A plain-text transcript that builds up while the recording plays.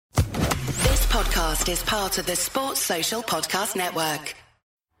podcast is part of the Sports Social Podcast Network.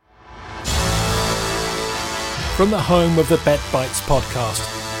 From the home of the BetBites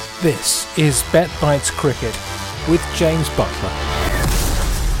podcast, this is BetBites Cricket with James Butler.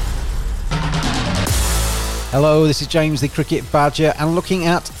 Hello, this is James the Cricket Badger, and looking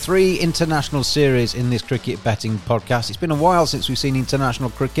at 3 international series in this cricket betting podcast. It's been a while since we've seen international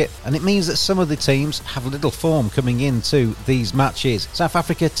cricket, and it means that some of the teams have little form coming into these matches. South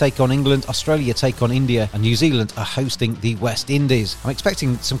Africa take on England, Australia take on India, and New Zealand are hosting the West Indies. I'm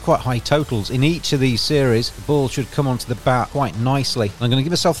expecting some quite high totals in each of these series. The ball should come onto the bat quite nicely. I'm going to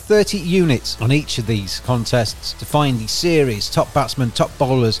give myself 30 units on each of these contests to find the series, top batsmen, top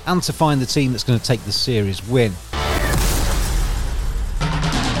bowlers, and to find the team that's going to take the series win.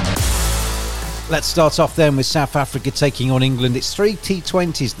 Let's start off then with South Africa taking on England. It's 3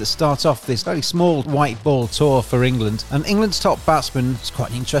 T20Is that start off this very small white ball tour for England. And England's top batsman is quite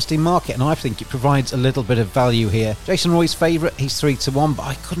an interesting market, and I think it provides a little bit of value here. Jason Roy's favourite, he's 3-1, but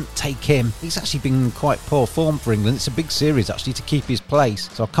I couldn't take him. He's actually been in quite poor form for England. It's a big series actually to keep his place,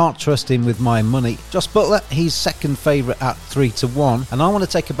 so I can't trust him with my money. Jos Buttler, he's second favourite at 3-1, and I want to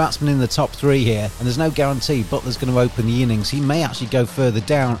take a batsman in the top 3 here, and there's no guarantee Butler's going to open the innings. He may actually go further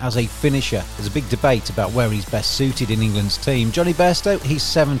down as a finisher. There's a big debate about where he's best suited in England's team. Johnny Bairstow, he's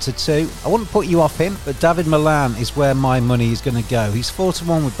 7-2. I wouldn't put you off him, but David Malan is where my money is going to go. He's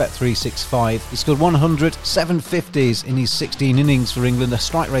 4-1 with Bet365. He scored 100, 750s in his 16 innings for England. A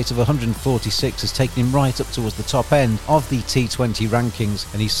strike rate of 146 has taken him right up towards the top end of the T20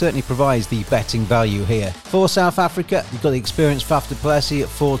 rankings, and he certainly provides the betting value here. For South Africa, you've got the experienced Faf du Plessis at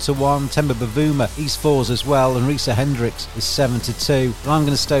 4-1. Temba Bavuma, he's 4s as well, and Rhys Hendricks is 7-2. But I'm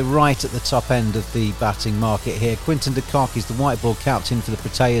going to stay right at the top end of the batting market here. Quinton de Kock is the white ball captain for the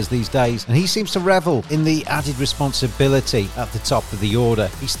Proteas these days, and he seems to revel in the added responsibility at the top of the order.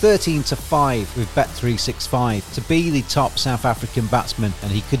 He's 13-5 with Bet365 to be the top South African batsman,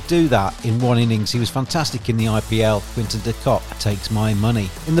 and he could do that in one innings. He was fantastic in the IPL. Quinton de Kock takes my money.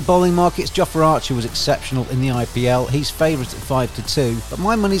 In the bowling markets, Jofra Archer was exceptional in the IPL. He's favourite at 5-2, but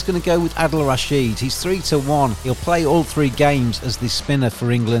my money's going to go with Adil Rashid. He's 3-1. He'll play all 3 games as the spinner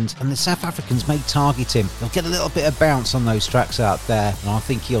for England, and the South Africans may target him. He'll get a little bit of bounce on those tracks out there, and I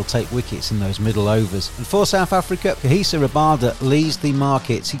think he'll take wickets in those middle overs. And for South Africa, Kahisa Rabada leads the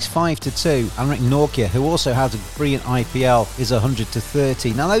markets. He's 5-2. Anrich Nortje, who also had a brilliant IPL, is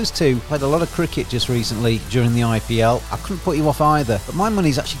 100-30. Now those two played a lot of cricket just recently during the IPL. I couldn't put you off either, but my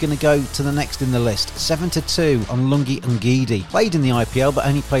money's actually going to go to the next in the list. 7-2 on Lungi Ngidi. Played in the IPL but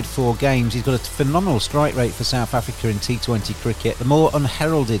only played 4 games. He's got a phenomenal strike rate for South Africa in T20 cricket. The more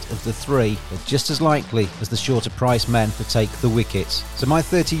unheralded of the 3, but just as likely as the shorter price men to take the wickets. So my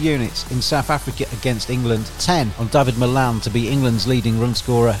 30 units in South Africa against England, 10 on David Malan to be England's leading run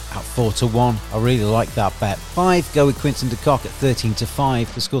scorer at 4-1. I really like that bet. 5 go with Quinton de Kock at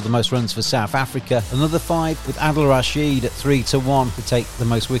 13-5 to score the most runs for South Africa. Another 5 with Adil Rashid at 3-1 to take the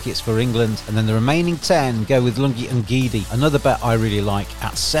most wickets for England. And then the remaining 10 go with Lungi Ngidi, another bet I really like,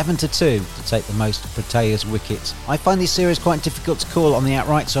 at 7-2 to take the most Proteas wickets. I find this series quite difficult to call on the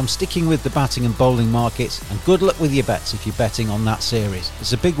outright, so I'm sticking with the batting and bowling markets, and good luck with your bets if you're betting on that series.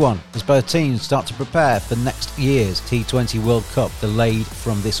 It's a big one as both teams start to prepare for next year's T20 World Cup, delayed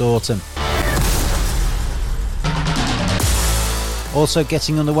from this autumn. Also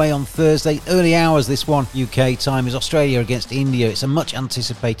getting underway on Thursday, early hours this one, UK time, is Australia against India. It's a much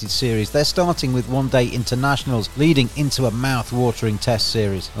anticipated series. They're starting with one-day internationals, leading into a mouth-watering test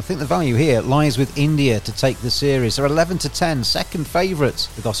series. I think the value here lies with India to take the series. They're 11-10, second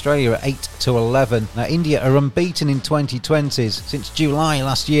favourites, with Australia at 8-11. Now India are unbeaten in 2020s since July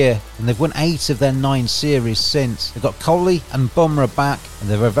last year, and they've won 8 of their 9 series since. They've got Kohli and Bumrah back, and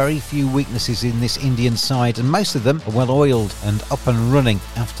there are very few weaknesses in this Indian side, and most of them are well-oiled and up and running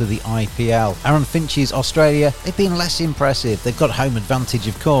after the IPL. Aaron Finch's Australia, they've been less impressive. They've got home advantage,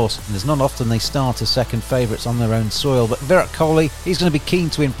 of course, and there's not often they start as second favourites on their own soil, but Virat Kohli, he's going to be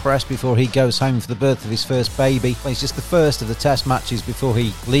keen to impress before he goes home for the birth of his first baby. Plays just the first of the test matches before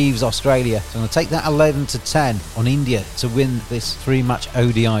he leaves Australia. So I'm going to take that 11-10 on India to win this 3-match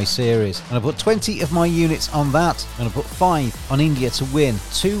ODI series. And I put 20 of my units on that. I'm going to put 5 on India to win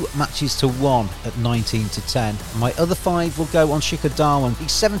 2 matches to 1 at 19-10. And my other 5 will go on Shikhar Dhawan.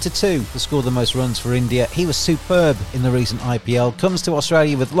 He's 7-2 to score the most runs for India. He was superb in the recent IPL. Comes to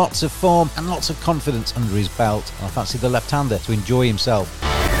Australia with lots of form and lots of confidence under his belt. And I fancy the left-hander to enjoy himself.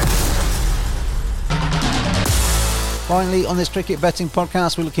 Finally, on this cricket betting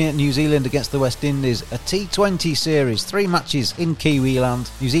podcast, we're looking at New Zealand against the West Indies, a T20 series, 3 matches in Kiwi land.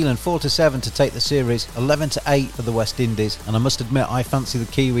 New Zealand 4-7 to take the series, 11-8 for the West Indies, and I must admit I fancy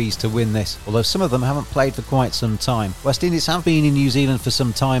the Kiwis to win this, although some of them haven't played for quite some time. West Indies have been in New Zealand for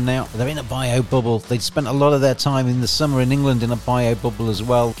some time now, but they're in a bio bubble. They'd spent a lot of their time in the summer in England in a bio bubble as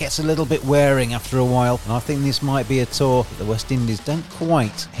well. Gets a little bit wearing after a while, and I think this might be a tour that the West Indies don't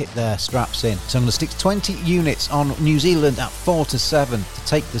quite hit their straps in. So I'm going to stick 20 units on New Zealand at 4-7 to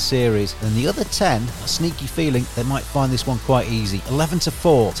take the series, and the other 10, a sneaky feeling they might find this one quite easy.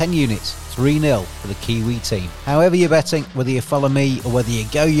 11-4, 10 units, 3-0 for the Kiwi team. However you're betting, whether you follow me or whether you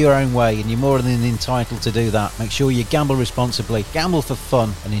go your own way, and you're more than entitled to do that, make sure you gamble responsibly, gamble for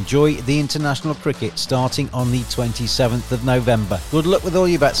fun, and enjoy the international cricket starting on the 27th of November. Good luck with all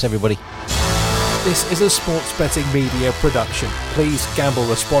your bets, everybody. This is a sports betting media production. Please gamble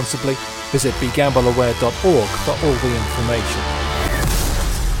responsibly. Visit begambleaware.org for all the information.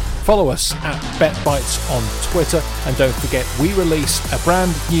 Follow us at BetBites on Twitter, and don't forget we release a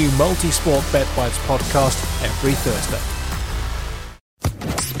brand new multi-sport BetBites podcast every Thursday.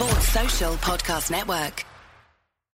 Sports Social Podcast Network.